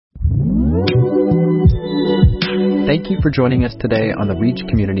Thank you for joining us today on the Reach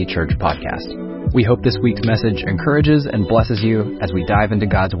Community Church podcast. We hope this week's message encourages and blesses you as we dive into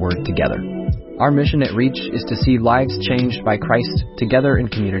God's Word together. Our mission at Reach is to see lives changed by Christ together in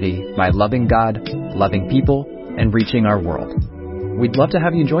community by loving God, loving people, and reaching our world. We'd love to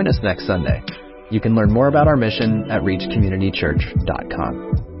have you join us next Sunday. You can learn more about our mission at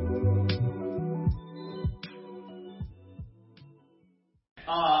reachcommunitychurch.com.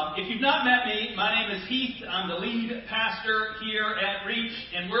 If you've not met me, my name is Heath. I'm the lead pastor here at Reach,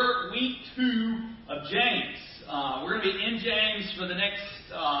 and we're week 2 of James. We're going to be in James for the next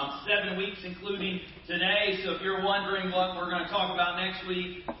 7 weeks, including today. So if you're wondering what we're going to talk about next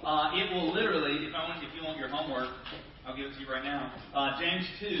week, it will literally, if you want your homework, I'll give it to you right now. James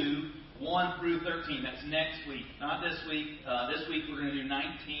 2, 1 through 13. That's next week, not this week. This week we're going to do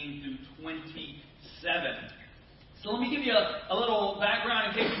 19 through 27. So let me give you a little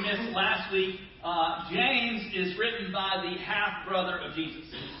background in case you missed last week. James is written by the half-brother of Jesus.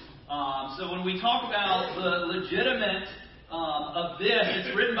 So when we talk about the legitimate of this,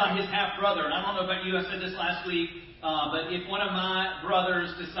 it's written by his half-brother. And I don't know about you, I said this last week, but if one of my brothers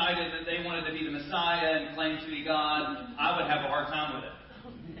decided that they wanted to be the Messiah and claimed to be God, I would have a hard time with it.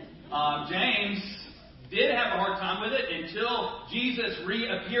 James did have a hard time with it until Jesus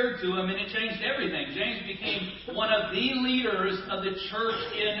reappeared to him, and it changed everything. James became one of the leaders of the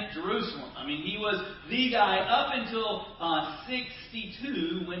church in Jerusalem. I mean, he was the guy up until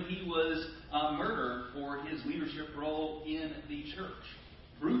 62 when he was murdered for his leadership role in the church.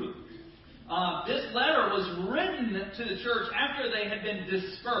 Brutally. This letter was written to the church after they had been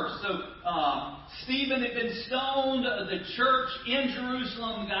dispersed. So Stephen had been stoned. The church in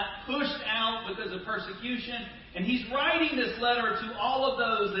Jerusalem got pushed out because of persecution. And he's writing this letter to all of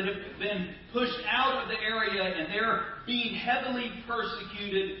those that have been pushed out of the area and they're being heavily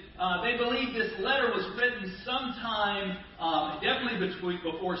persecuted. They believe this letter was written sometime, definitely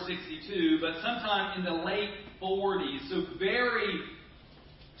before 62, but sometime in the late 40s. So very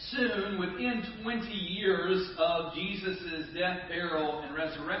soon, within 20 years of Jesus' death, burial, and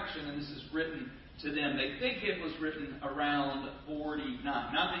resurrection, and this is written to them. They think it was written around 49.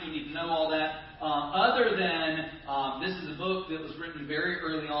 Not that you need to know all that, other than this is a book that was written very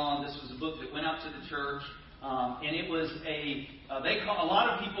early on. This was a book that went out to the church, and it was a lot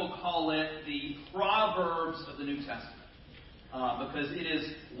of people call it the Proverbs of the New Testament. Because it is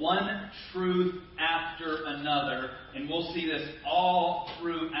one truth after another, and we'll see this all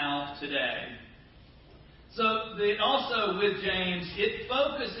throughout today. So also with James, it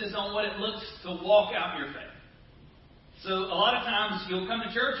focuses on what it looks to walk out your faith. So a lot of times you'll come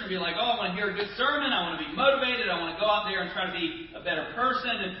to church and be like, oh, I want to hear a good sermon, I want to be motivated, I want to go out there and try to be a better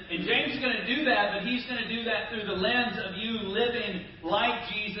person. And James is going to do that, but he's going to do that through the lens of you living like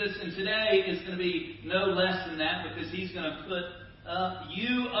Jesus. And today is going to be no less than that, because he's going to put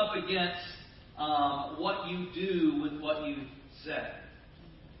you up against what you do with what you say.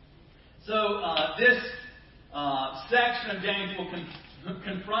 So this section of James will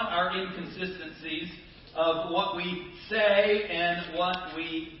confront our inconsistencies of what we say and what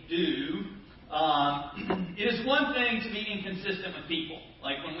we do. It is one thing to be inconsistent with people.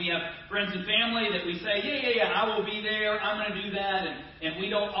 Like when we have friends and family that we say, yeah, I will be there, I'm going to do that, and we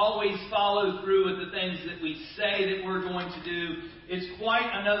don't always follow through with the things that we say that we're going to do. It's quite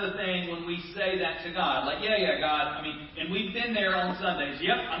another thing when we say that to God. Like, yeah, God, and we've been there on Sundays.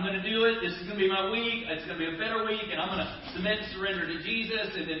 Yep, I'm going to do it. This is going to be my week. It's going to be a better week, and I'm going to submit and surrender to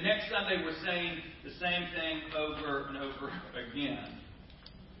Jesus. And then next Sunday we're saying the same thing over and over again.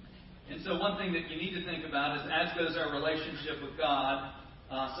 And so one thing that you need to think about is, as goes our relationship with God,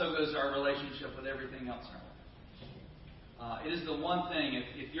 so goes our relationship with everything else in our life. It is the one thing,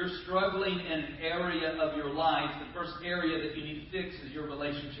 if you're struggling in an area of your life, the first area that you need to fix is your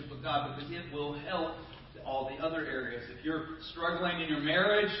relationship with God, because it will help all the other areas. If you're struggling in your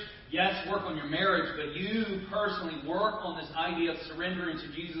marriage, yes, work on your marriage, but you personally work on this idea of surrendering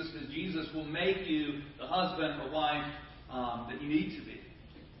to Jesus, because Jesus will make you the husband or wife that you need to be.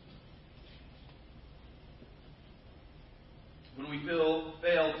 When we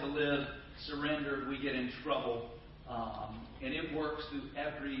fail to live surrendered, we get in trouble. And it works through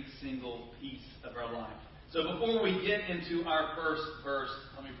every single piece of our life. So before we get into our first verse,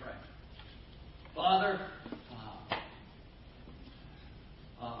 let me pray. Father,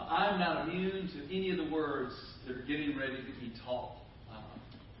 I'm not immune to any of the words that are getting ready to be taught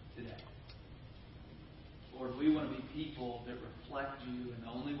today. Lord, we want to be people that reflect you, and the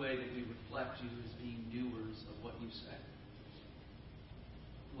only way that we reflect you is being doers of what you say.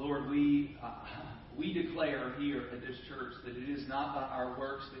 Lord, we declare here at this church that it is not by our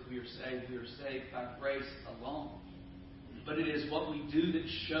works that we are saved. We are saved by grace alone. but it is what we do that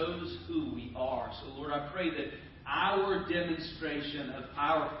shows who we are. So, Lord, I pray that our demonstration of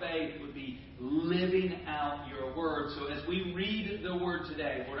our faith would be living out your word. So as we read the word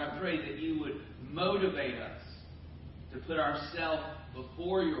today, Lord, I pray that you would motivate us to put ourselves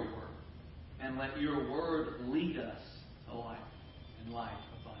before your word and let your word lead us to life and life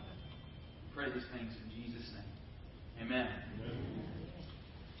abundant. Pray these things in Jesus' name. Amen.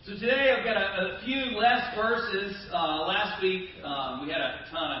 So today I've got a few less verses. Last week we had a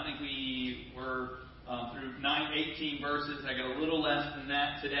ton. I think we were through 18 verses. I got a little less than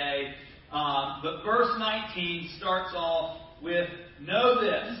that today. But verse 19 starts off with, know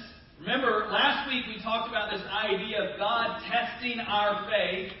this. Remember, last week we talked about this idea of God testing our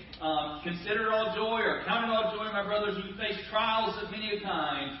faith. Consider it all joy, or count it all joy, my brothers, when you face trials of many a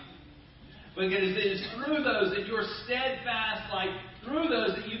kind. Because it is through those that you're steadfast, like through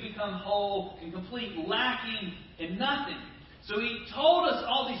those that you become whole and complete, lacking in nothing. So he told us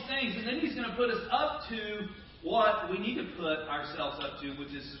all these things, and then he's going to put us up to what we need to put ourselves up to, which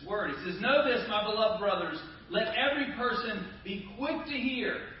is his word. He says, know this, my beloved brothers, let every person be quick to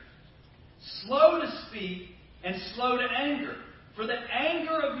hear, slow to speak, and slow to anger. For the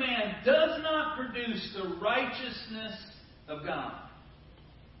anger of man does not produce the righteousness of God.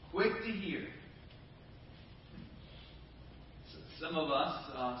 Quick to hear. Some of us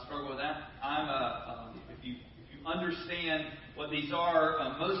struggle with that. If you understand what these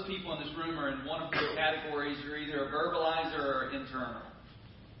are, most people in this room are in one of two categories. You're either a verbalizer or internal.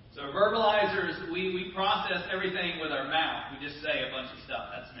 So verbalizers, we process everything with our mouth. We just say a bunch of stuff.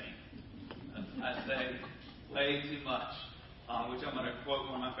 That's me. I say way too much, which I'm going to quote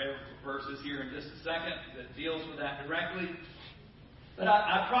one of my favorite verses here in just a second that deals with that directly. But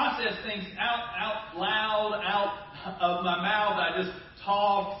I process things out loud, out of my mouth. I just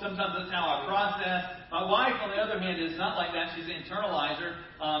talk. Sometimes that's how I process. My wife, on the other hand, is not like that. She's an internalizer.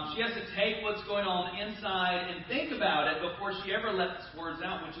 She has to take what's going on inside and think about it before she ever lets words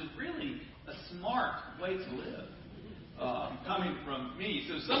out, which is really a smart way to live, coming from me.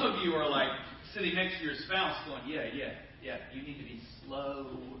 So some of you are like sitting next to your spouse going, yeah, you need to be slow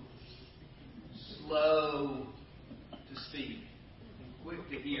to speak.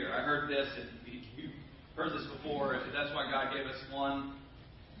 Quick to hear. I heard this, and you've heard this before. That's why God gave us one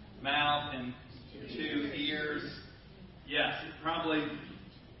mouth and two ears. Yes, probably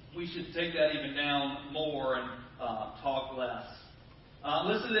we should take that even down more and talk less.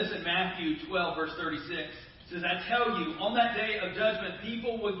 Listen to this in Matthew 12, verse 36. It says, I tell you, on that day of judgment,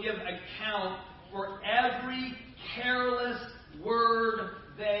 people will give account for every careless word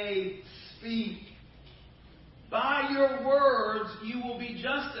they speak. By your words you will be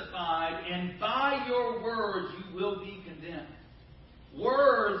justified, and by your words you will be condemned.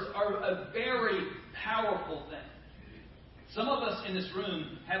 Words are a very powerful thing. Some of us in this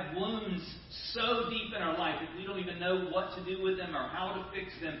room have wounds so deep in our life that we don't even know what to do with them or how to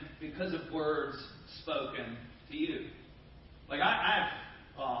fix them because of words spoken to you. Like I've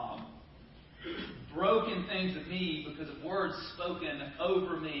broken things of me because of words spoken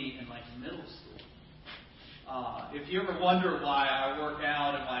over me in like middle school. If you ever wonder why I work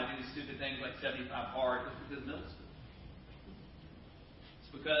out and why I do these stupid things like 75 hard, it's because of middle school.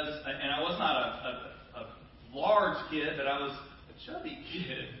 It's because, and I was not a large kid, but I was a chubby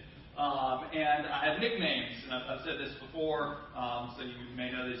kid. And I had nicknames, and I've said this before, so you may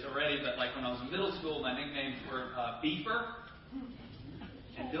know this already, but like when I was in middle school, my nicknames were Beefer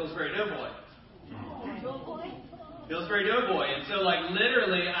and Pillsbury Doughboy. Pillsbury Doughboy. And so, like,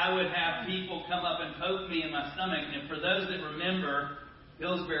 literally, I would have people come up and poke me in my stomach. And for those that remember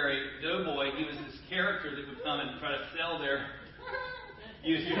Pillsbury Doughboy, he was this character that would come and try to sell their...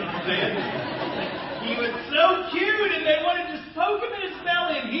 You know what I'm saying? He was so cute, and they wanted to just poke him in his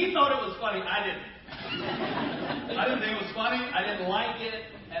belly, and he thought it was funny. I didn't. I didn't think it was funny. I didn't like it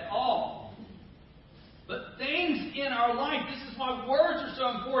at all. But things in our life, this is why words are so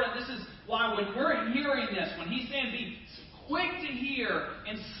important. This is why when we're hearing this, when he's saying be quick to hear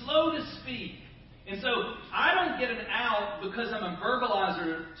and slow to speak. And so I don't get an out because I'm a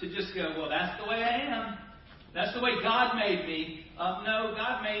verbalizer to just go, well, that's the way I am. That's the way God made me. No,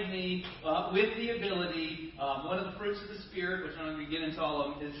 God made me with the ability, one of the fruits of the Spirit, which I'm not going to get into all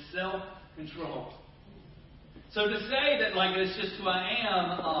of them, is self-control. So to say that like it's just who I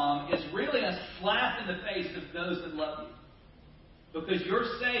am is really a slap in the face of those that love you. Because you're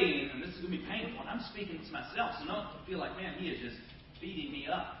saying, and this is going to be painful, and I'm speaking to myself, so don't feel like, man, he is just beating me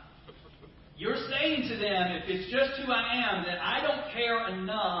up. You're saying to them, if it's just who I am, that I don't care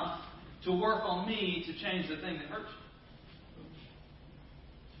enough to work on me to change the thing that hurts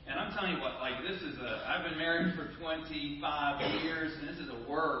you. And I'm telling you what, like, I've been married for 25 years, and this is a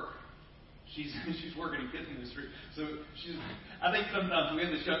work. She's working in kids ministry. So I think sometimes we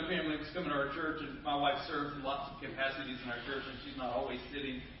have this young family that's coming to our church, and my wife serves in lots of capacities in our church, and she's not always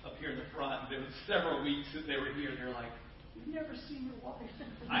sitting up here in the front. And there was several weeks that they were here, and they're like, "We've never seen your wife."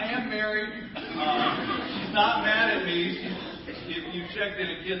 I am married. She's not mad at me. If you checked in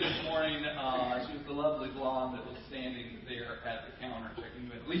a kid this morning, she was the lovely blonde that was standing there at the counter checking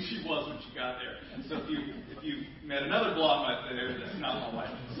you in. At least she was when she got there. So if you met another blonde right there, that's not my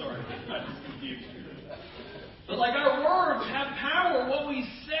wife. Sorry, I just confused you. But like, our words have power. What we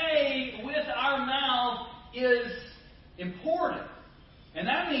say with our mouth is important. And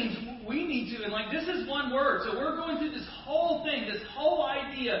that means we need to, and like, this is one word. So we're going through this whole thing, this whole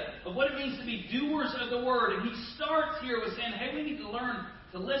idea of what it means to be doers of the word. And he starts here with saying, hey, we need to learn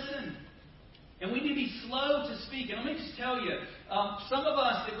to listen. And we need to be slow to speak. And let me just tell you, some of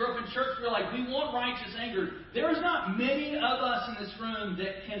us that grew up in church, we're like, we want righteous anger. There is not many of us in this room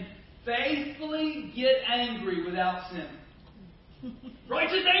that can faithfully get angry without sin.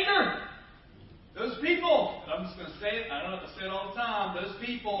 Righteous anger! Those people, I'm just going to say it, I don't have to say it all the time, those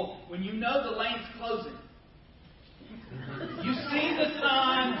people, when you know the lane's closing, you see the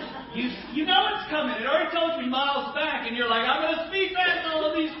sign, you know it's coming, it already told you miles back, and you're like, I'm going to speed past all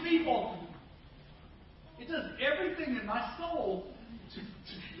of these people. It does everything in my soul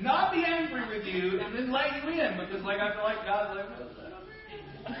to not be angry with you and then let you in, because like I feel like God's like,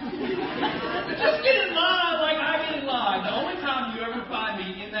 just get in line like I get in line. The only time you ever find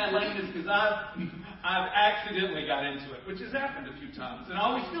me in that lane is because I've accidentally got into it, which has happened a few times. And I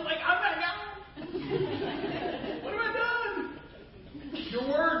always feel like, I'm not going. What have I done? Your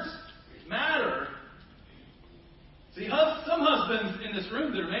words matter. See, some husbands in this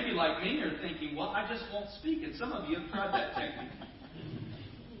room that are maybe like me are thinking, well, I just won't speak. And some of you have tried that technique.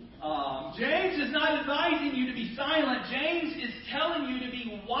 James is not advising you to be silent. James is telling you to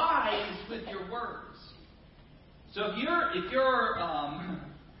be wise with your words. So if you're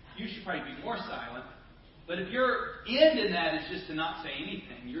you should probably be more silent. But if your end in that is just to not say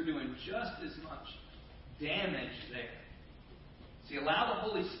anything, you're doing just as much damage there. See, allow the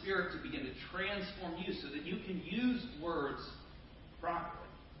Holy Spirit to begin to transform you so that you can use words properly.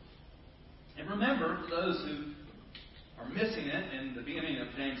 And remember, for those who are missing it, in the beginning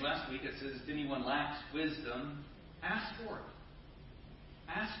of James last week, it says, if anyone lacks wisdom, ask for it.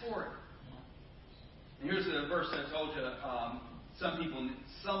 Ask for it. And here's the verse I told you.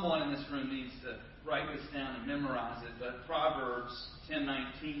 Someone in this room needs to write this down and memorize it. But Proverbs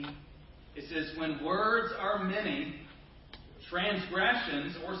 10:19, it says, when words are many,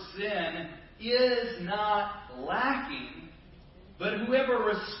 transgressions or sin is not lacking, but whoever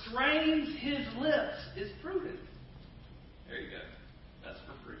restrains his lips is prudent. There you go. That's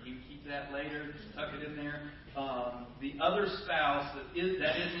for free. You can keep that later. Just tuck it in there. The other spouse that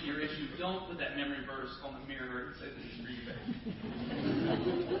isn't your issue, don't put that memory verse on the mirror and say this is for you,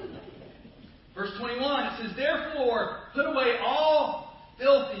 baby. Verse 21, it says, therefore, put away all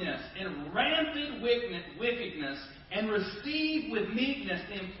filthiness and rampant wickedness, and receive with meekness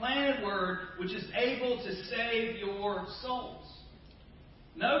the implanted word, which is able to save your souls.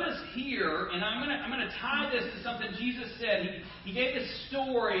 Notice here, and I'm going to tie this to something Jesus said. He gave this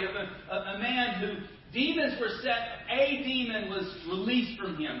story of a man who demons were set. A demon was released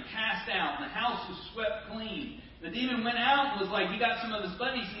from him, cast out, and the house was swept clean. The demon went out and was like, he got some of his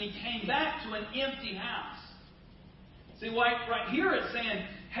buddies, and he came back to an empty house. See, right here it's saying,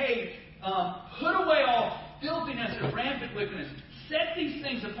 hey, put away all filthiness and rampant wickedness. Set these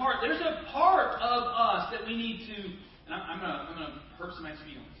things apart. There's a part of us that we need to. And I'm going to hurt somebody's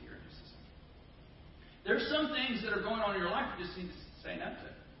feelings here in just a second. There's some things that are going on in your life you just need to say no to.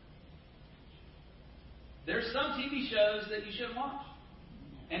 There's some TV shows that you shouldn't watch.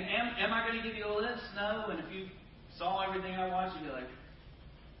 And am I going to give you a list? No. And if you saw everything I watched, you'd be like,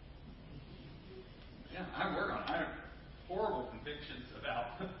 yeah, I work on it. I have horrible convictions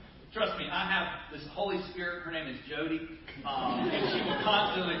about. Trust me, I have this Holy Spirit. Her name is Jody. And she will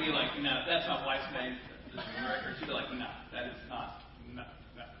constantly be like, no, that's my wife's name. She'd be like, no, that is not, no.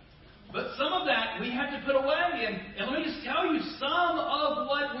 But some of that we have to put away. And let me just tell you, some of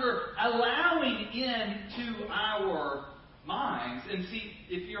what we're allowing into our minds. And see,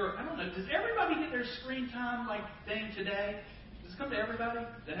 if you're, I don't know, does everybody get their screen time thing today? Does it come to everybody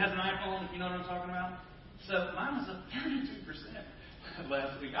that has an iPhone, if you know what I'm talking about? So mine was up 32%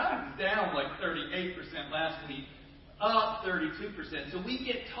 last week. I was down 38% last week. Up 32%. So we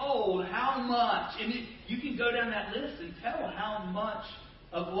get told how much, and you can go down that list and tell how much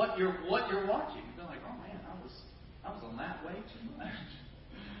of what you're watching. You're like, oh man, I was on that way too much.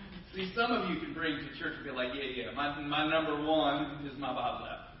 See, some of you can bring to church and be like, yeah, my number one is my Bible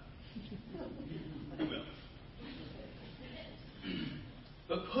app. Who will?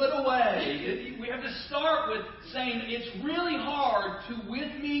 But put away, we have to start with saying it's really hard to,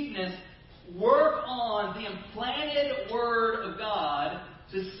 with meekness, work on the implanted Word of God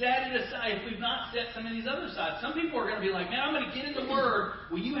to set it aside if we've not set some of these other sides. Some people are going to be like, man, I'm going to get in the Word.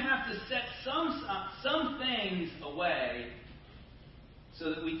 Well, you have to set some things away so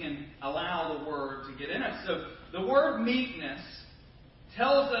that we can allow the Word to get in us. So the word meekness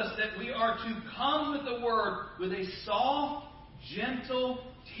tells us that we are to come with the Word with a soft, gentle,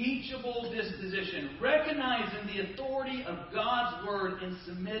 teachable disposition, recognizing the authority of God's Word and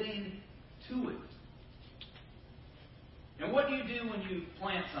submitting to it. And what do you do when you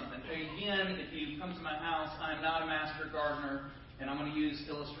plant something? Again, if you come to my house, I'm not a master gardener, and I'm going to use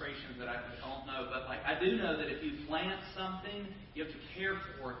illustrations that I don't know, but I do know that if you plant something, you have to care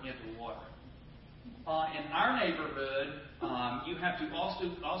for it, you have to water it. In our neighborhood, you have to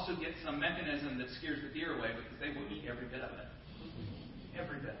also get some mechanism that scares the deer away because they will eat every bit of it.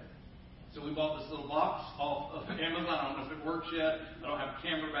 Every bit. So we bought this little box off of Amazon. I don't know if it works yet. I don't have a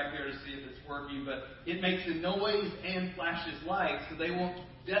camera back there to see if it's working, but it makes a noise and flashes light so they won't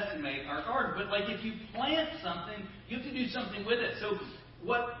decimate our garden. But like if you plant something, you have to do something with it. So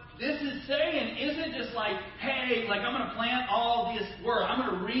what this is saying isn't just like, hey, like I'm going to plant all this word. I'm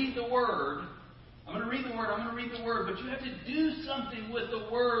going to read the word. I'm going to read the word. I'm going to read the word. But you have to do something with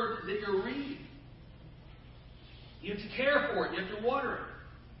the word that you're reading. You have to care for it. You have to water it.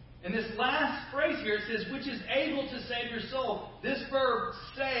 And this last phrase here, it says, which is able to save your soul. This verb,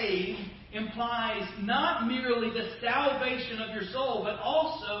 save, implies not merely the salvation of your soul, but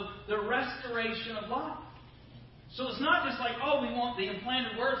also the restoration of life. So it's not just like, oh, we want the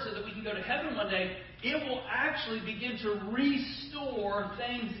implanted word so that we can go to heaven one day. It will actually begin to restore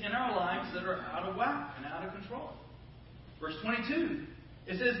things in our lives that are out of whack and out of control. Verse 22,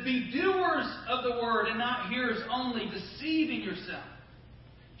 it says, be doers of the word and not hearers only, deceiving yourself.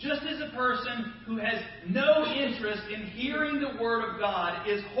 Just as a person who has no interest in hearing the Word of God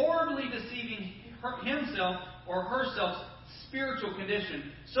is horribly deceiving himself or herself's spiritual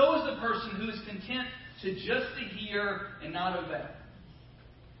condition, so is the person who is content to just to hear and not obey.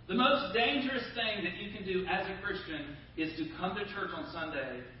 The most dangerous thing that you can do as a Christian is to come to church on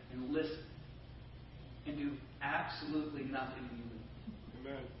Sunday and listen and do absolutely nothing when you leave.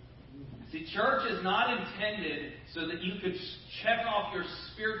 Amen. See, church is not intended so that you could check off your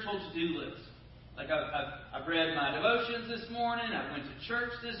spiritual to-do list. Like I've read my devotions this morning. I went to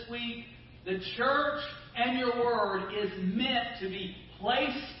church this week. The church and your word is meant to be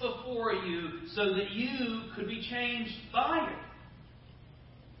placed before you so that you could be changed by it.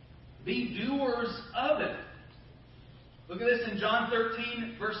 Be doers of it. Look at this in John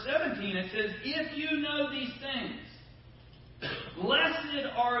 13, verse 17. It says, if you know these things, blessed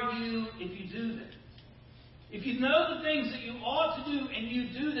are you if you do them. If you know the things that you ought to do and you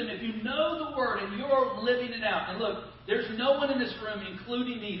do them, if you know the Word and you're living it out. And look, there's no one in this room,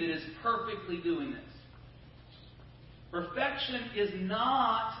 including me, that is perfectly doing this. Perfection is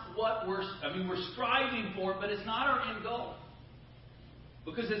not what we're striving for, but it's not our end goal.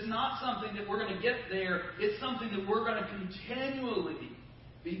 Because it's not something that we're going to get there. It's something that we're going to continually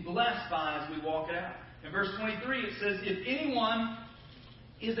be blessed by as we walk it out. In verse 23, it says, if anyone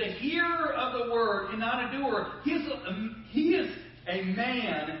is a hearer of the word and not a doer, he is a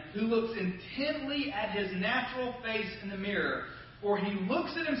man who looks intently at his natural face in the mirror. For he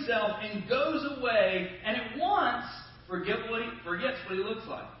looks at himself and goes away and at once forgets what he looks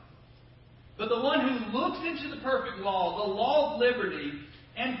like. But the one who looks into the perfect law, the law of liberty,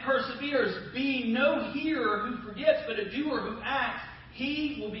 and perseveres, being no hearer who forgets, but a doer who acts,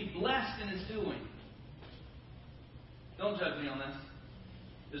 he will be blessed in his doing. Don't judge me on this.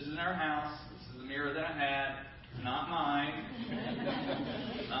 This is in our house. This is the mirror that I had. Not mine.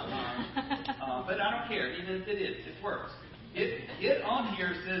 Not mine. But I don't care. Even if it is, it works. It on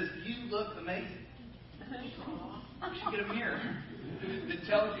here says, you look amazing. You should get a mirror that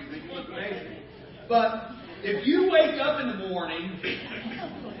tells you that you look amazing. But if you wake up in the morning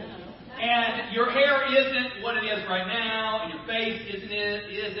and your hair isn't what it is right now, and your face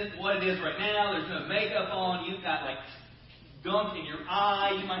isn't what it is right now, there's no makeup on, you've got like gunk in your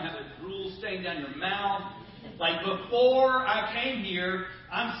eye, you might have a drool stain down your mouth. Like before I came here,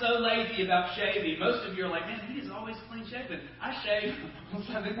 I'm so lazy about shaving. Most of you are like, man, he is always clean shaven. I shave on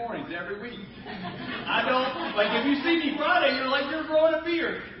Sunday mornings every week. I don't, like if you see me Friday, you're like, you're growing a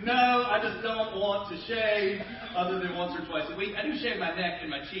beard. No, I just don't want to shave other than once or twice a week. I do shave my neck and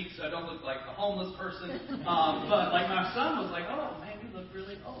my cheeks so I don't look like a homeless person. But like my son was like, oh man, you look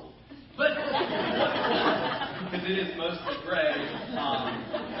really old. it is mostly gray.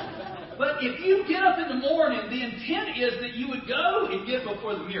 But if you get up in the morning, the intent is that you would go and get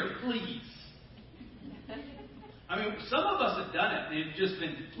before the mirror, please. I mean, some of us have done it. It's just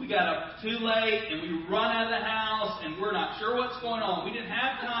been, we got up too late and we run out of the house and we're not sure what's going on. We didn't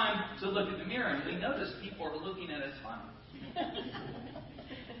have time to look at the mirror, and we notice people are looking at us funny.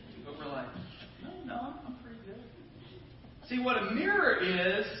 But we're like, no, I'm pretty good. See, what a mirror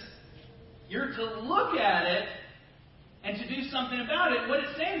is, you're to look at it and to do something about it. What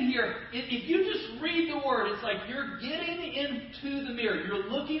it's saying here, if you just read the Word, it's like you're getting into the mirror. You're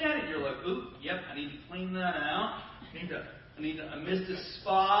looking at it, you're like, ooh, yep, I need to clean that out. I missed a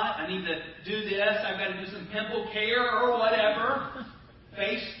spot. I need to do this. I've got to do some pimple care or whatever.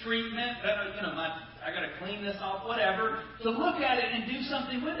 Face treatment. I got to clean this off, whatever. To look at it and do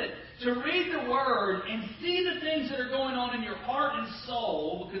something with it. To read the Word and see the things that are going on in your heart and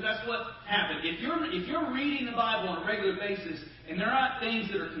soul, because that's what happens. If you're reading the Bible on a regular basis and there aren't things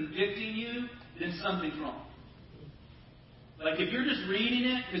that are convicting you, then something's wrong. Like if you're just reading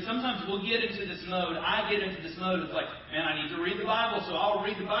it, because sometimes we'll get into this mode. I get into this mode. It's like, man, I need to read the Bible, so I'll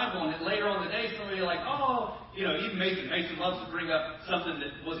read the Bible. And then later on in the day, somebody will be like, oh, even Mason loves to bring up something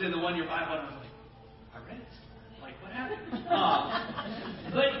that was in the one-year Bible. And I was like, I read it. Like, what happened?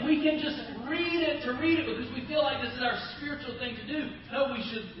 But we can just read it to read it because we feel like this is our spiritual thing to do. No, we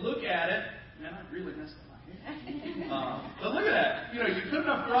should look at it. Man, I really messed up my hair. But look at that. You put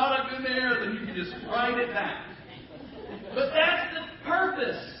enough product in there, then you can just write it back. But that's the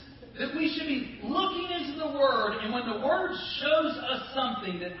purpose, that we should be looking into the Word, and when the Word shows us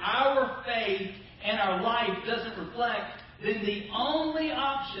something that our faith and our life doesn't reflect, then the only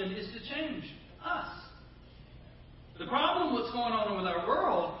option is to change us. The problem what's going on with our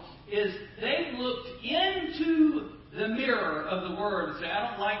world is they've looked into the mirror of the Word and say, I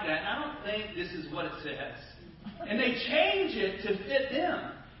don't like that, and I don't think this is what it says. And they change it to fit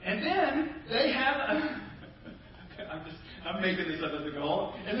them. And then they have I'm making this up as I go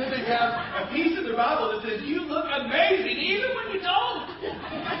on. And then they have a piece of their Bible that says, you look amazing, even when you don't.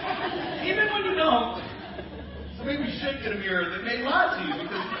 Even when you don't. So maybe we should get a mirror that may lie to you,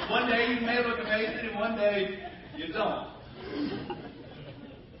 because one day you may look amazing and one day you don't.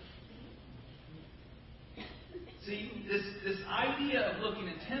 See, this idea of looking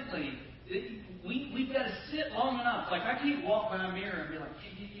intently, we've got to sit long enough. Like, I can't walk by a mirror and be like,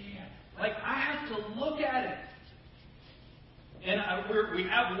 yeah. Like, I have to look at it. And we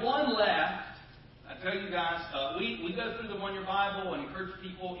have one left. I tell you guys, we go through the one-year Bible and encourage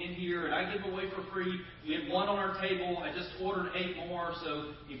people in here, and I give away for free. We have one on our table. I just ordered 8 more,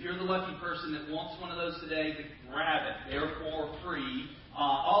 so if you're the lucky person that wants one of those today, grab it. They're for free.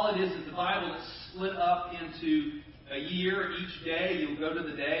 All it is the Bible that's split up into a year. Each day you'll go to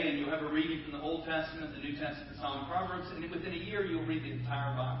the day and you'll have a reading from the Old Testament, the New Testament, Psalms, and Proverbs, and within a year you'll read the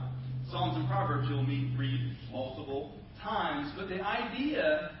entire Bible. Psalms and Proverbs you'll read multiple times, but the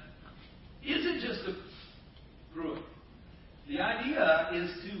idea isn't just to screw it. The idea is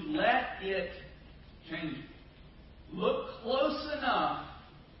to let it change you. Look close enough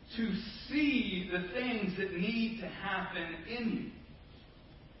to see the things that need to happen in you.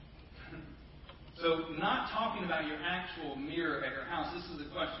 So, not talking about your actual mirror at your house. This is a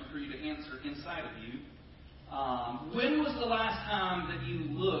question for you to answer inside of you. When was the last time that you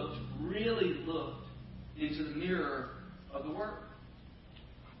really looked into the mirror of the Word?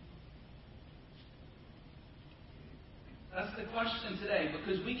 That's the question today,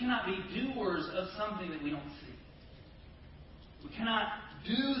 because we cannot be doers of something that we don't see. We cannot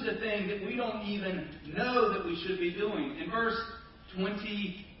do the thing that we don't even know that we should be doing. In verse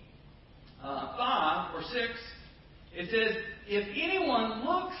 25 or 6, it says, if anyone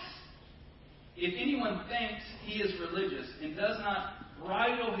thinks he is religious and does not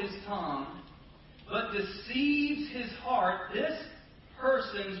bridle his tongue, but deceives his heart, this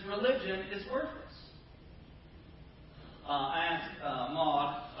person's religion is worthless. I asked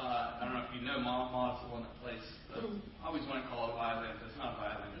Maud, I don't know if you know Maud. Maud's the one that plays, I always want to call it a violin, but it's not a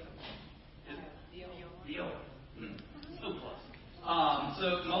violin. It's a viola. So close. So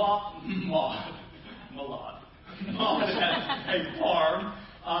Maud has a farm.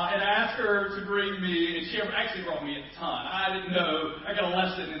 And I asked her to bring me, and she actually brought me a ton. I didn't know. I got a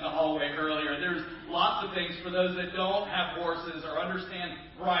lesson in the hallway earlier. There's lots of things for those that don't have horses or understand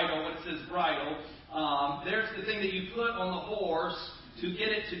bridle, when it says bridle. There's the thing that you put on the horse to get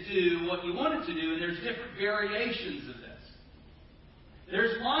it to do what you want it to do, and there's different variations of this.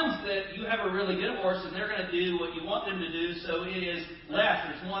 There's ones that you have a really good horse, and they're going to do what you want them to do, so it is less.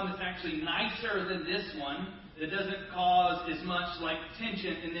 There's one that's actually nicer than this one. that doesn't cause as much like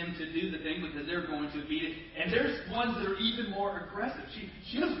tension in them to do the thing because they're going to beat it. And there's ones that are even more aggressive.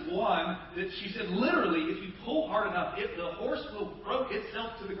 She has one that she said literally, if you pull hard enough, the horse will throw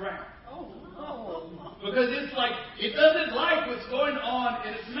itself to the ground. Because it's like, it doesn't like what's going on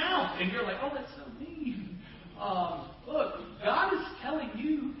in its mouth. And you're like, oh, that's so mean. Look, God is telling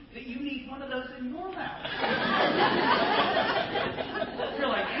you that you need one of those in your mouth. You're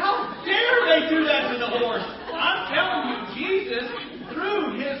like, how dare they do that to the horse? I'm telling you, Jesus,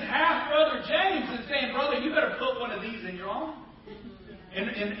 through his half-brother James, is saying, brother, you better put one of these in your own. And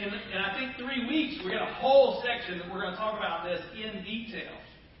I think 3 weeks, we got a whole section that we're going to talk about this in detail.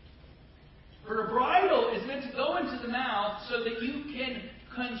 For a bridle is meant to go into the mouth so that you can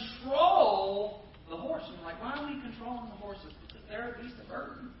control the horse. And you're like, why are we controlling the horses? Because they're at least a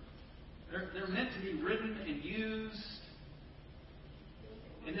burden. They're meant to be ridden and used.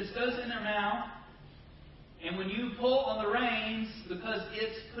 And this goes in their mouth. And when you pull on the reins, because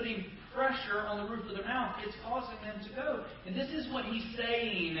it's putting pressure on the roof of their mouth, it's causing them to go. And this is what he's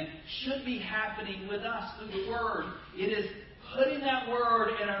saying should be happening with us through the Word. It is putting that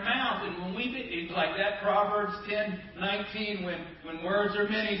Word in our mouth. And when it's like that Proverbs 10:19, when words are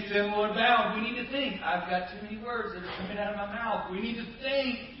many, sin will abound. We need to think, I've got too many words that are coming out of my mouth. We need to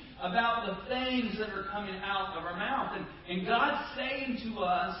think about the things that are coming out of our mouth. And God's saying to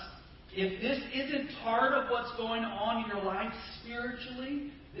us, if this isn't part of what's going on in your life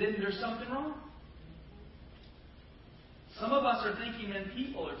spiritually, then there's something wrong. Some of us are thinking, man,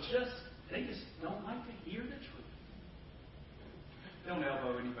 people are they just don't like to hear the truth. Don't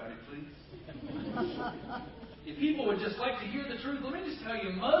elbow anybody, please. If people would just like to hear the truth, let me just tell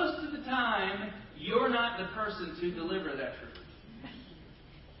you, most of the time, you're not the person to deliver that truth.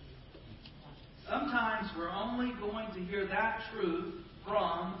 Sometimes we're only going to hear that truth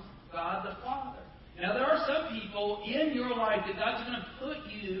from God the Father. Now, there are some people in your life that God's going to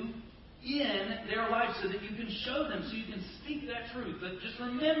put you in their life so that you can show them, so you can speak that truth. But just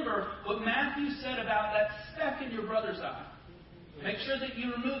remember what Matthew said about that speck in your brother's eye. Make sure that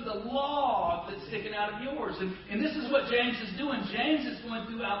you remove the log that's sticking out of yours. And this is what James is doing. James is going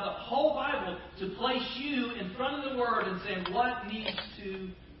throughout the whole Bible to place you in front of the Word and saying what needs to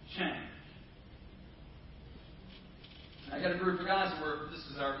change. I got a group of guys where this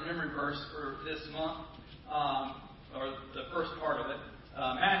is our memory verse for this month, or the first part of it.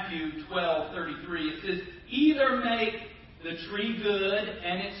 Matthew 12:33. It says, either make the tree good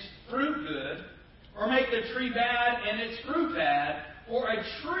and its fruit good, or make the tree bad and its fruit bad, for a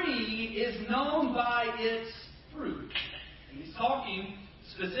tree is known by its fruit. And he's talking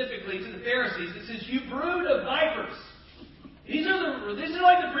specifically to the Pharisees. It says, you brood of vipers. These are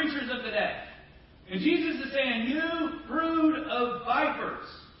like the preachers of the day. And Jesus is saying, you brood of vipers.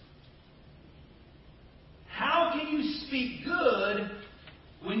 How can you speak good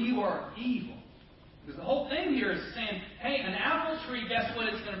when you are evil? Because the whole thing here is saying, hey, an apple tree, guess what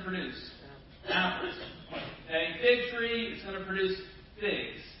it's going to produce? Apples. A fig tree, it's going to produce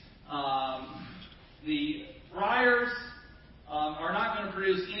figs. The briars are not going to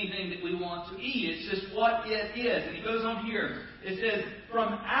produce anything that we want to eat. It's just what it is. And he goes on here. It says,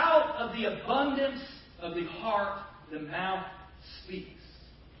 from out of the abundance of the heart, the mouth speaks.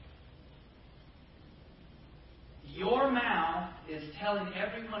 Your mouth is telling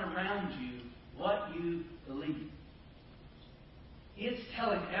everyone around you what you believe. It's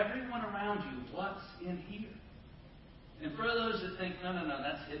telling everyone around you what's in here. And for those that think, no,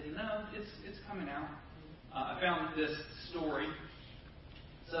 that's hidden. No, it's coming out. I found this story.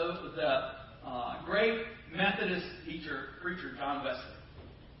 So the great Methodist preacher John Wesley,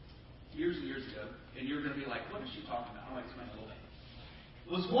 years and years ago, and you're going to be like, what is she talking about? I'll explain a little bit.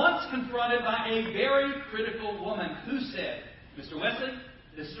 Was once confronted by a very critical woman who said, Mr. Wesley,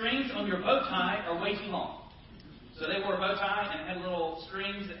 the strings on your bow tie are way too long. So they wore a bow tie and had little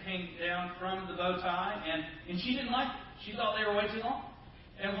strings that hang down from the bow tie, and she didn't like it. She thought they were way too long.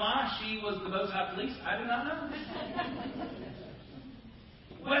 And why she was the bow tie police, I do not know.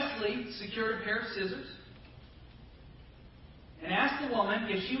 Wesley secured a pair of scissors and asked the woman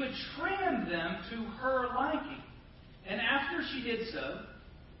if she would trim them to her liking. And after she did so,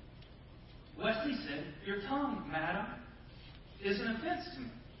 Wesley said, your tongue, madam, is an offense to me.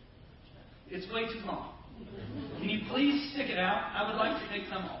 It's way too long. Can you please stick it out? I would like to take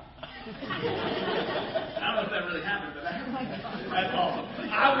some off. I don't know if that really happened, but that's awesome.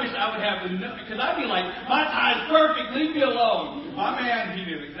 I wish I would have the because I'd be like, my tie's perfect, leave me alone. My man, he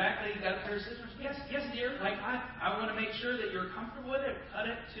knew exactly. He got a pair of scissors. Yes, dear. Like I want to make sure that you're comfortable with it. Cut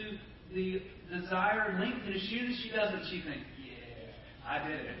it to the desired length. And as soon as she does it, she thinks, yeah, I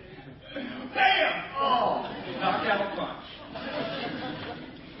did it. Bam! Oh, knockout punch.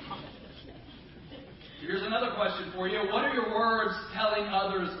 Here's another question for you. What are your words telling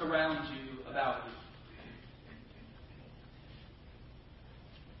others around you about you?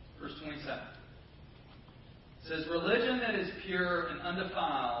 Verse 27. It says, religion that is pure and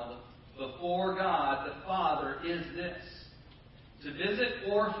undefiled before God the Father is this: to visit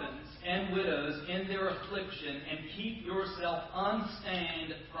orphans and widows in their affliction and keep yourself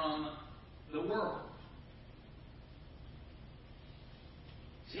unstained from the world.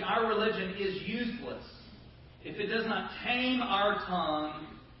 See, our religion is useless if it does not tame our tongue,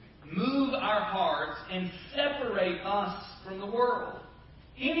 move our hearts, and separate us from the world.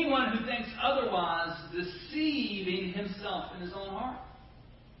 Anyone who thinks otherwise deceiving himself in his own heart.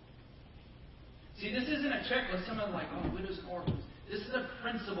 See, this isn't a checklist. Some are like, oh, widows and orphans. This is a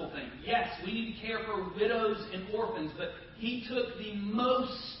principle thing. Yes, we need to care for widows and orphans, but he took the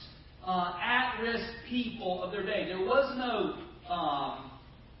most at-risk people of their day. There was no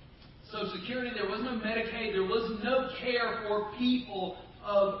Social Security, there was no Medicaid, there was no care for people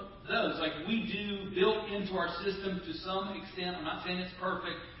of those. Like we do built into our system to some extent. I'm not saying it's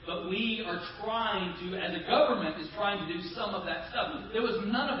perfect, but we are trying to, as a government, is trying to do some of that stuff. There was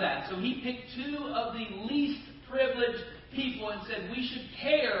none of that. So he picked two of the least privileged people and said we should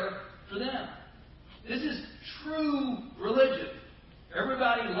care for them. This is true religion.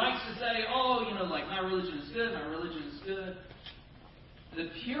 Everybody likes to say, oh, like my religion is good, my religion is good. The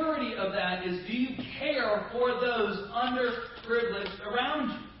purity of that is, do you care for those underprivileged around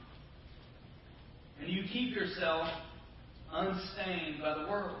you? And do you keep yourself unstained by the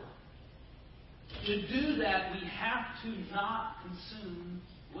world? To do that, we have to not consume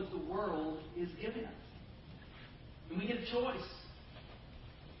what the world is giving us. And we get a choice.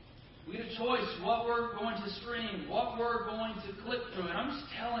 We get a choice what we're going to stream, what we're going to click through. And I'm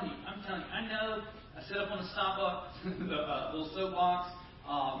just telling you, I know I sit up on the Starbucks, the little soapbox,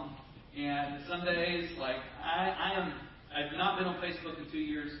 and some days, like, I've not been on Facebook in 2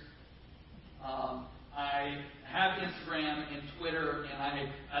 years. I have Instagram and Twitter, and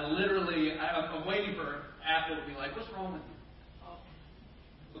I'm waiting for Apple to be like, what's wrong with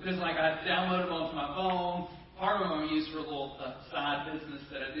you? Because, like, I download them onto my phone. Part of them I use for a little side business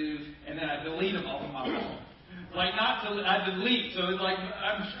that I do, and then I delete them off of my phone. I delete. So it's like,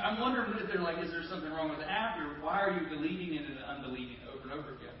 I'm wondering if they're like, is there something wrong with the app? Or why are you deleting it and undeleting it over and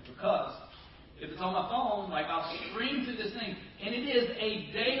over again? Because if it's on my phone, like I'll stream through this thing, and it is a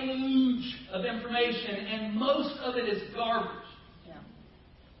deluge of information, and most of it is garbage. Yeah.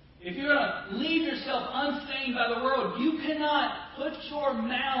 If you're going to leave yourself unstained by the world, you cannot put your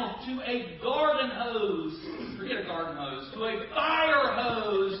mouth to a garden hose, forget a garden hose, to a fire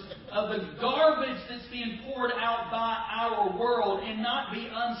hose of the garbage that's being poured out by our world and not be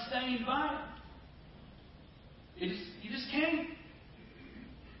unstained by it. You just can't.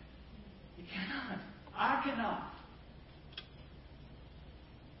 You cannot. I cannot.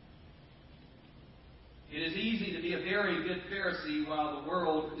 It is easy to be a very good Pharisee while the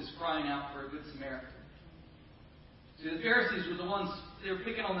world is crying out for a good Samaritan. See, the Pharisees were the ones, they were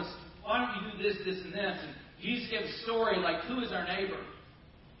picking on this, why don't you do this, this, and this? And Jesus gave a story like, who is our neighbor?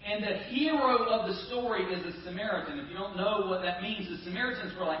 And the hero of the story is a Samaritan. If you don't know what that means, the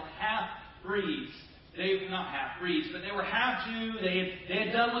Samaritans were like half-breeds. Not half-breeds, but they were half-Jew. They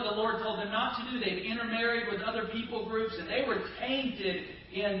had done what the Lord told them not to do. They had intermarried with other people groups, and they were tainted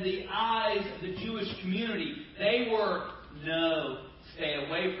in the eyes of the Jewish community. They were, no, stay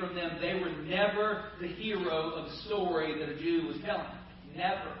away from them. They were never the hero of the story that a Jew was telling.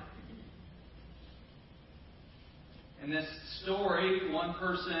 Never. In this story, one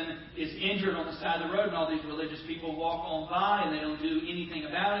person is injured on the side of the road, and all these religious people walk on by, and they don't do anything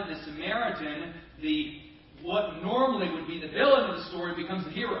about it. The Samaritan, what normally would be the villain of the story, becomes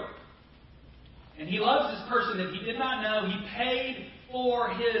the hero. And he loves this person that he did not know. He paid for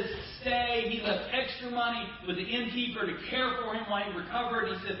his stay. He left extra money with the innkeeper to care for him while he recovered.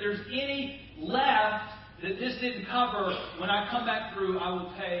 He said, if there's any left that this didn't cover, when I come back through, I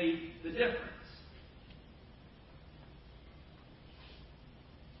will pay the difference.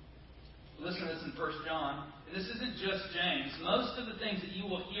 Listen to this in 1 John. And this isn't just James. Most of the things that you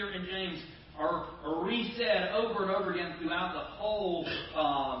will hear in James are resaid over and over again throughout the whole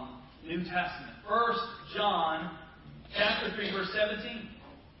New Testament. 1 John chapter 3, verse 17.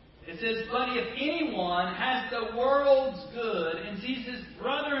 It says, but if anyone has the world's good and sees his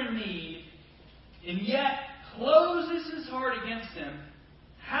brother in need, and yet closes his heart against him,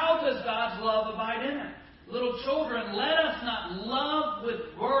 how does God's love abide in him? Little children, let us not love with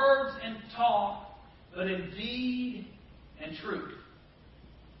words and talk, but in deed and truth.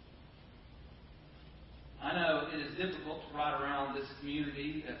 right around this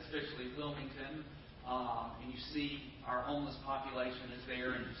community, especially Wilmington, and you see our homeless population is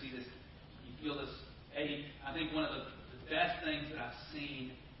there, and you see this, you feel this. I think one of the best things that I've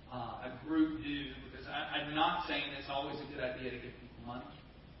seen a group do, because I'm not saying it's always a good idea to give people money.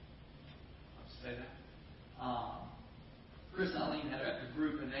 I'll just say that. Chris and Eileen had a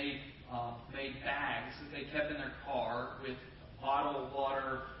group, and they made bags that they kept in their car with bottled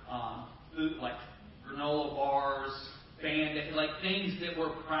water, food like granola bars, Band-Aid, like things that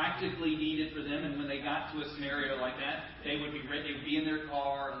were practically needed for them. And when they got to a scenario like that, they would be ready. They would be in their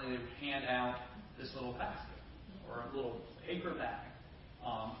car, and they would hand out this little basket or a little paper bag.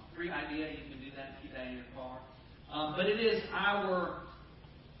 Free idea. You can do that. Keep that in your car. But it is our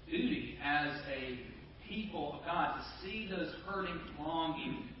duty as a people of God to see those hurting,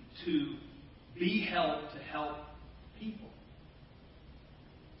 longing to be helped, to help people.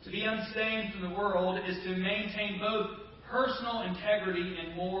 To be unstained from the world is to maintain both personal integrity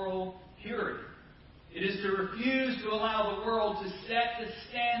and moral purity. It is to refuse to allow the world to set the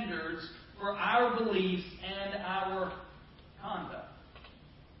standards for our beliefs and our conduct.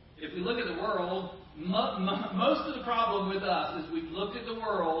 If we look at the world, most of the problem with us is we've looked at the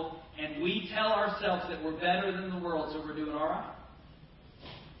world and we tell ourselves that we're better than the world, so we're doing all right.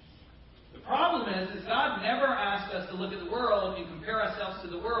 The problem is God never asked us to look at the world and compare ourselves to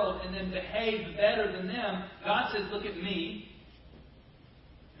the world and then behave better than them. God says, look at me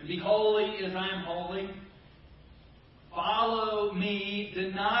and be holy as I am holy. Follow me,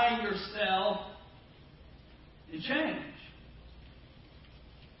 deny yourself, and change.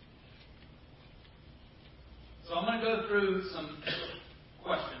 So I'm going to go through some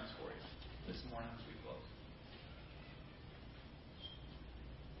questions for you this morning as we close.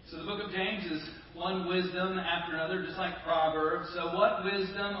 So the book of James is one wisdom after another, just like Proverbs. So what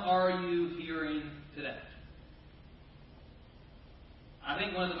wisdom are you hearing today? I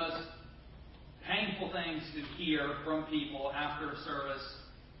think one of the most painful things to hear from people after a service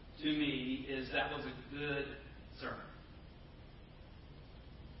to me is that was a good sermon.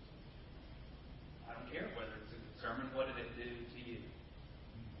 I don't care whether it's a good sermon. What did it do to you?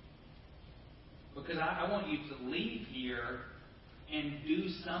 Because I want you to leave here and do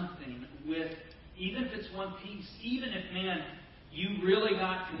something with, even if it's one piece, even if, man, you really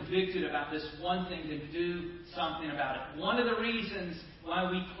got convicted about this one thing, to do something about it. One of the reasons why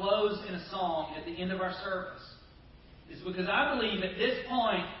we close in a song at the end of our service is because I believe at this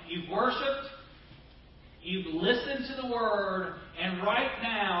point you've worshipped, you've listened to the Word, and right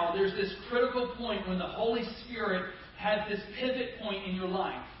now there's this critical point when the Holy Spirit has this pivot point in your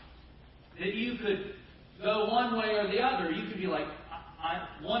life that you could go one way or the other. You could be like,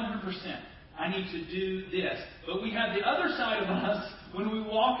 100%. I need to do this. But we have the other side of us when we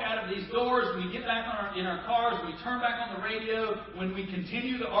walk out of these doors, when we get back in our cars, when we turn back on the radio, when we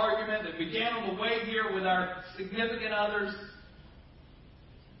continue the argument that began on the way here with our significant others.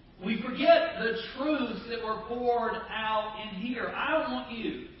 We forget the truths that were poured out in here. I want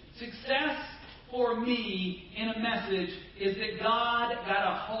you. Success for me in a message is that God got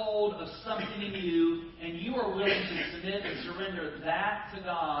a hold of something in you and you are willing to submit and surrender that to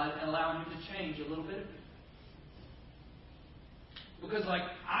God and allow Him to change a little bit of you. Because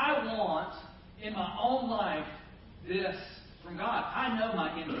I want in my own life this from God. I know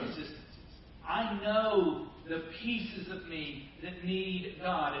my inconsistencies. I know the pieces of me that need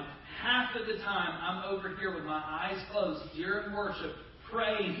God. And half of the time I'm over here with my eyes closed during worship,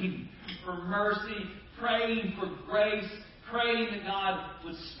 praying for mercy, praying for grace, praying that God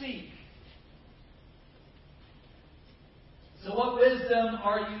would speak. So what wisdom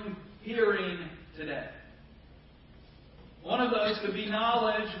are you hearing today? One of those could be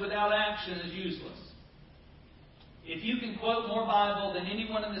knowledge without action is useless. If you can quote more Bible than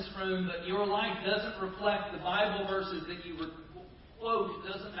anyone in this room, but your life doesn't reflect the Bible verses that you quote,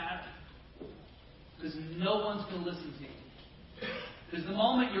 it doesn't matter. Because no one's going to listen to you. Because the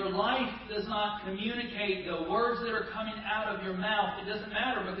moment your life does not communicate the words that are coming out of your mouth, it doesn't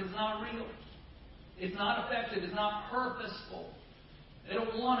matter because it's not real. It's not effective. It's not purposeful. They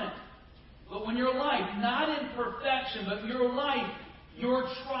don't want it. But when your life, not in perfection, but your life, you're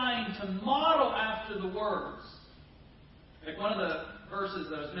trying to model after the words. Like one of the verses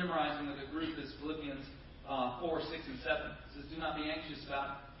that I was memorizing with a group is Philippians 4, 6, and 7. It says, do not be anxious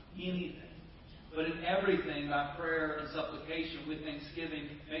about anything, but in everything, by prayer and supplication with thanksgiving,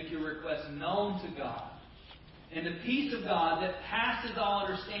 make your requests known to God. And the peace of God that passes all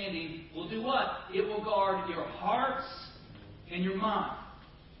understanding will do what? It will guard your hearts and your mind.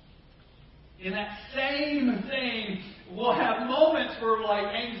 In that same thing, we'll have moments for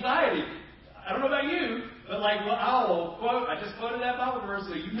anxiety. I don't know about you, But I'll quote, I just quoted that Bible verse,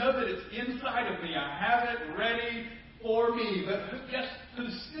 so you know that it's inside of me. I have it ready for me. But who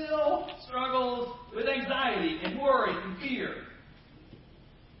still struggles with anxiety and worry and fear?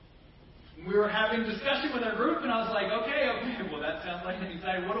 We were having a discussion with our group, and I was like, okay, well, that sounds like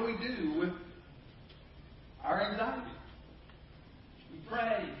anxiety. What do we do with our anxiety? We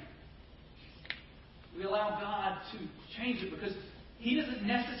pray. We allow God to change it, because He doesn't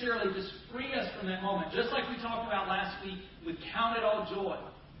necessarily just free us from that moment. Just like we talked about last week with Count It All Joy.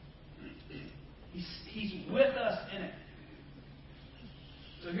 He's with us in it.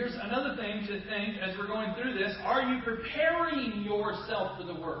 So here's another thing to think as we're going through this. Are you preparing yourself for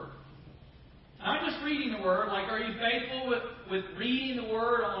the Word? Not just reading the Word. Are you faithful with reading the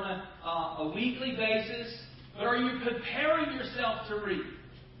Word on a weekly basis? But are you preparing yourself to read?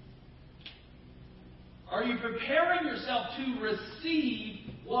 Are you preparing yourself to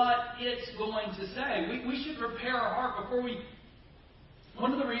receive what it's going to say? We should prepare our heart before we...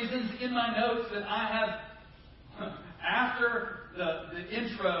 One of the reasons in my notes that I have, after the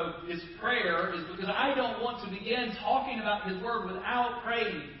intro is prayer, is because I don't want to begin talking about His Word without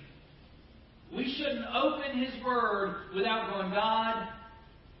praying. We shouldn't open His Word without going, God,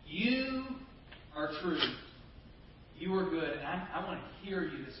 You are true. You are good. And I want to hear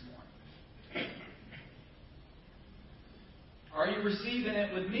You this morning. Are you receiving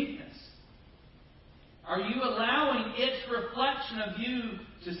it with meekness? Are you allowing its reflection of you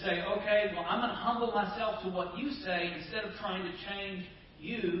to say, okay, well, I'm going to humble myself to what You say instead of trying to change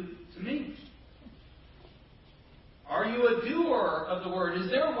You to me? Are you a doer of the Word? Is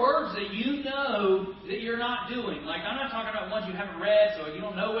there words that you know that you're not doing? I'm not talking about ones you haven't read, so you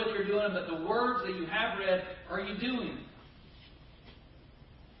don't know whether you're doing them, but the words that you have read, are you doing them?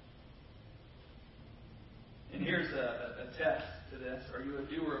 And here's a test to this. Are you a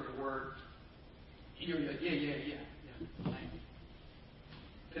doer of the Word? You're like, yeah.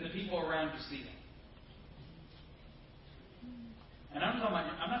 Can the people around you see them? And I'm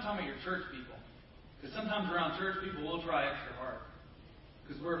not talking about your church people. Because sometimes around church people will try extra hard.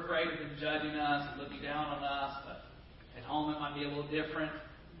 Because we're afraid of them judging us and looking down on us. But at home it might be a little different.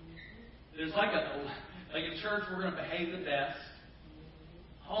 There's like in church we're going to behave the best.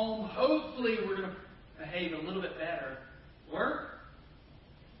 Home, hopefully we're going to behave a little bit better. Work?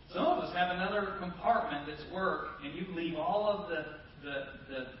 Some of us have another compartment that's work, and you leave all of the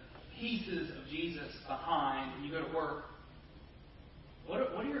pieces of Jesus behind, and you go to work.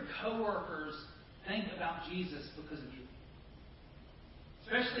 What do your coworkers think about Jesus because of you?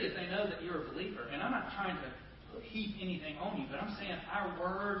 Especially if they know that you're a believer. And I'm not trying to heap anything on you, but I'm saying our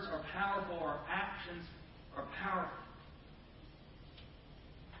words are powerful, our actions are powerful.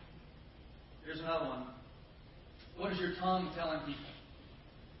 Here's another one. What is your tongue telling people?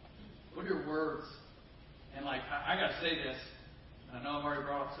 What are your words? And I got to say this. I know I've already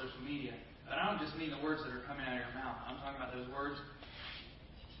brought up social media, but I don't just mean the words that are coming out of your mouth. I'm talking about those words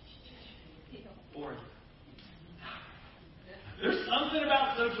for you. There's something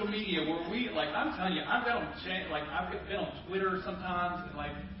about social media where I'm telling you, I've been on Twitter sometimes, and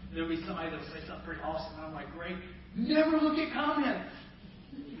there'll be somebody that'll say something pretty awesome, and I'm like, great. Never look at comments.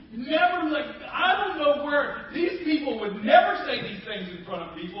 Never I don't know where these people would never say these things in front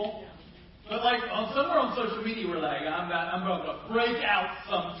of people. But somewhere on social media, we're I'm about to break out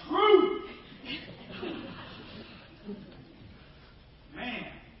some truth. Man.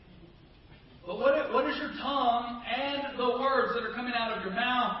 But what is your tongue and the words that are coming out of your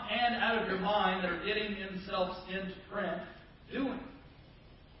mouth and out of your mind that are getting themselves into print doing?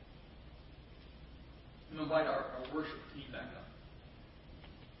 I'm going to invite our worship team back up.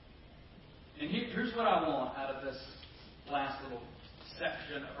 And here's what I want out of this last little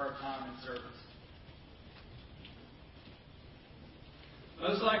section of our time in service.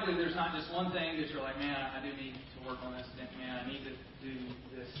 Most likely there's not just one thing that you're like, man, I do need to work on this. Man, I need to do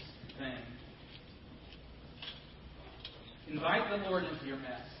this thing. Invite the Lord into your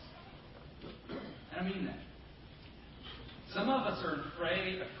mess. And I mean that. Some of us are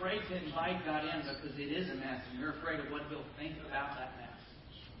afraid to invite God in because it is a mess, and you're afraid of what He'll think about that mess.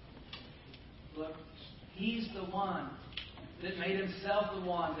 Look, He's the one that made Himself the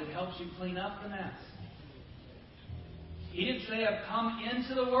one that helps you clean up the mess. He didn't say, I've come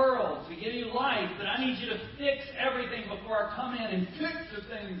into the world to give you life, but I need you to fix everything before I come in and fix the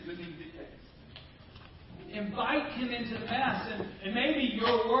things that need to be fixed. Invite Him into the mess. And maybe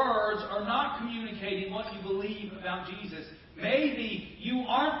your words are not communicating what you believe about Jesus. Maybe you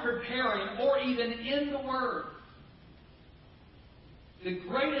aren't preparing or even in the Word. The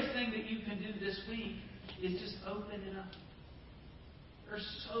greatest thing that you can do this week is just open it up. There's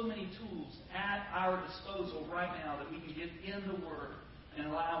so many tools at our disposal right now that we can get in the Word and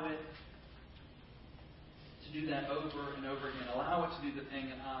allow it to do that over and over again. Allow it to do the thing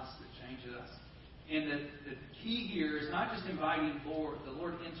in us that changes us. And the key here is not just inviting the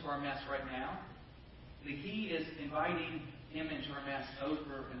Lord into our mess right now. The key is inviting Him into our mess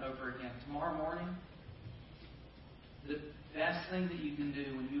over and over again. Tomorrow morning, the best thing that you can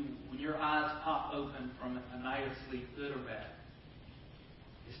do when your eyes pop open from a night of sleep, good or bad,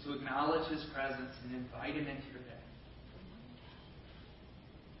 is to acknowledge His presence and invite Him into your day.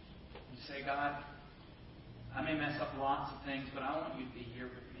 You say, God, I may mess up lots of things, but I want You to be here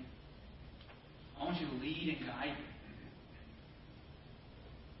with me. I want You to lead and guide me.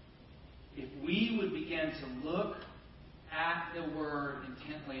 If we would begin to look at the Word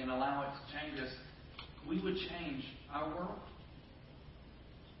intently and allow it to change us, we would change our world.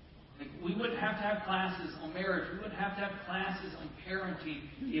 We wouldn't have to have classes on marriage. We wouldn't have to have classes on parenting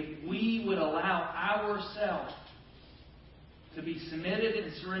if we would allow ourselves to be submitted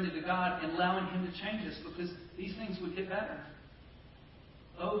and surrendered to God and allowing Him to change us, because these things would get better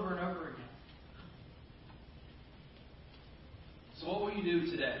over and over again. So what will you do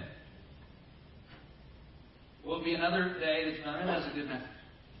today? Will it be another day that's that was a good message?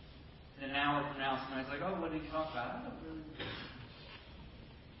 In an hour from now, somebody's like, oh, what did you talk about? I don't really.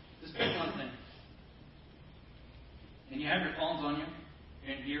 Just pick one thing. And you have your phones on you.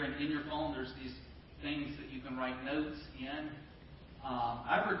 And here and in your phone, there's these things that you can write notes in.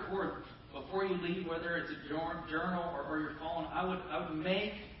 I record before you leave, whether it's a journal or your phone. I would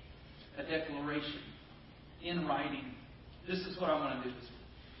make a declaration in writing. This is what I want to do this week.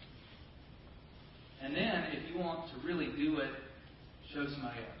 And then, if you want to really do it, show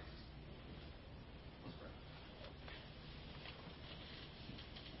somebody else. Let's pray.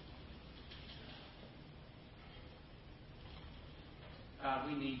 God,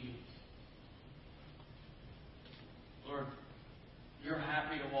 we need You. Lord, You're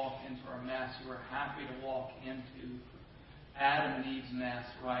happy to walk into our mess. You are happy to walk into Adam and Eve's mess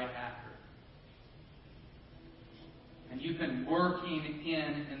right after. And You've been working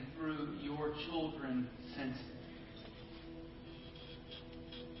in and through Your children since then.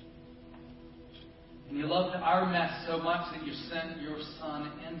 And You loved our mess so much that You sent Your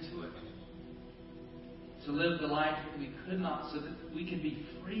Son into it to live the life that we could not, so that we could be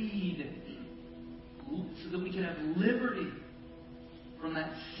freed, so that we could have liberty from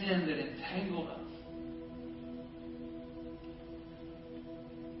that sin that entangled us.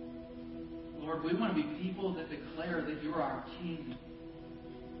 Lord, we want to be people that declare that You're our King.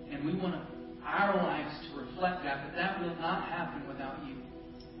 And we want our lives to reflect that, but that will not happen without You.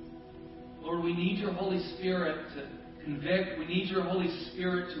 Lord, we need Your Holy Spirit to convict. We need Your Holy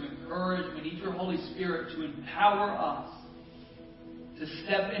Spirit to encourage. We need Your Holy Spirit to empower us to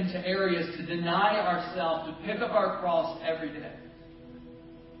step into areas, to deny ourselves, to pick up our cross every day.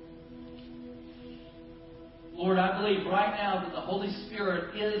 Lord, I believe right now that the Holy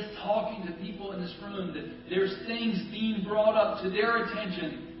Spirit is talking to people in this room, that there's things being brought up to their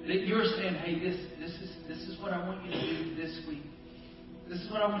attention that You're saying, hey, this is what I want you to do this week. This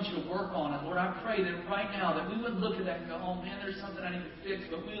is what I want you to work on. And Lord, I pray that right now that we wouldn't look at that and go, oh man, there's something I need to fix,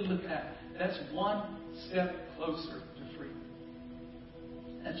 but we would look at that's one step closer to freedom.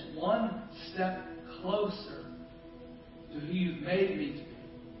 That's one step closer to who You've made me to be.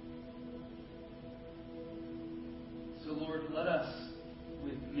 So, Lord, let us,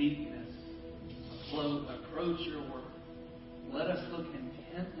 with meekness, approach Your word. Let us look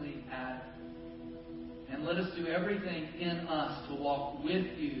intently at it. And let us do everything in us to walk with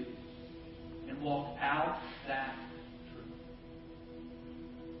You and walk out that truth.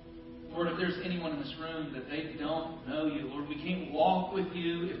 Lord, if there's anyone in this room that they don't know You, Lord, we can't walk with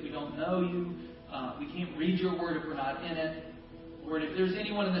You if we don't know You. We can't read Your word if we're not in it. Lord, if there's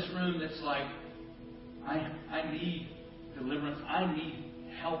anyone in this room that's like, I need deliverance. I need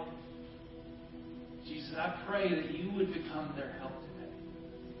help. Jesus, I pray that You would become their help today.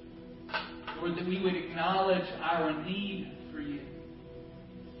 Lord, that we would acknowledge our need for You.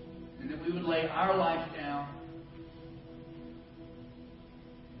 And that we would lay our life down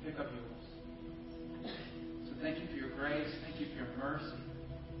and pick up Yours. So thank You for Your grace. Thank You for Your mercy.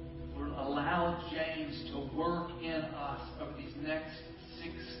 Lord, allow James to work in us over these next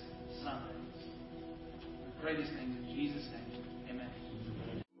 6 Sundays. We pray these things in Jesus' name. Amen.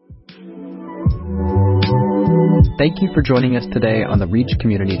 Thank you for joining us today on the Reach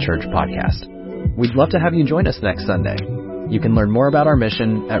Community Church podcast. We'd love to have you join us next Sunday. You can learn more about our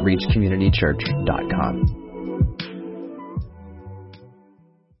mission at reachcommunitychurch.com.